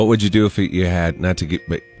What would you do if you had, not to get,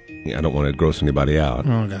 but I don't want to gross anybody out.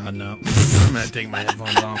 Oh, God, no. I'm going to take my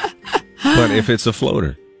headphones off. But if it's a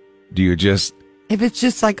floater, do you just... If it's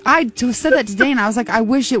just like, I said that today, and I was like, I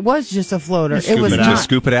wish it was just a floater. It was not. Just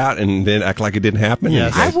scoop it out and then act like it didn't happen?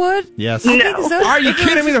 Yes. I would. Yes. I think so. Are you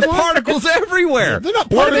kidding me? There's particles everywhere. They're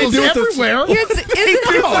not What do they particles do everywhere. Is it With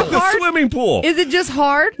just the hard? swimming pool. Is it just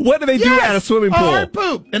hard? What do they do at a swimming pool? Hard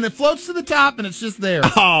poop. And it floats to the top, and it's just there.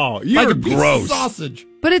 Oh, you're like a piece gross. of sausage.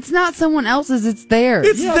 But it's not someone else's, it's theirs.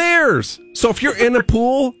 It's theirs. So if you're in a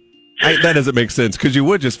pool, that doesn't make sense because you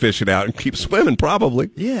would just fish it out and keep swimming,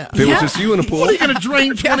 probably. Yeah. If it was just you in a pool. What, are you going to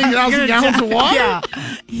drain 20,000 gallons of water?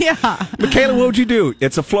 Yeah. Michaela, what would you do?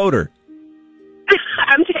 It's a floater.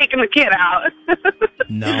 I'm taking the kid out.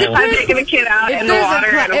 No. I'm taking the kid out in the water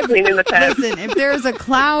and I'm cleaning the tub. Listen, if there's a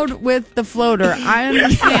cloud with the floater, I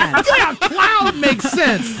understand. Yeah, cloud makes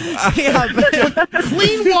sense. Yeah, but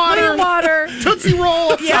Clean water. Tootsie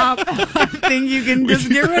Roll up yeah, top. I think you can just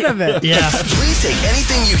get rid of it. Yeah. Please take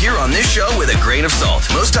anything you hear on this show with a grain of salt.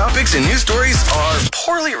 Most topics and news stories are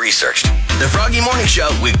poorly researched. The Froggy Morning Show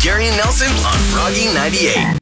with Gary and Nelson on Froggy 98.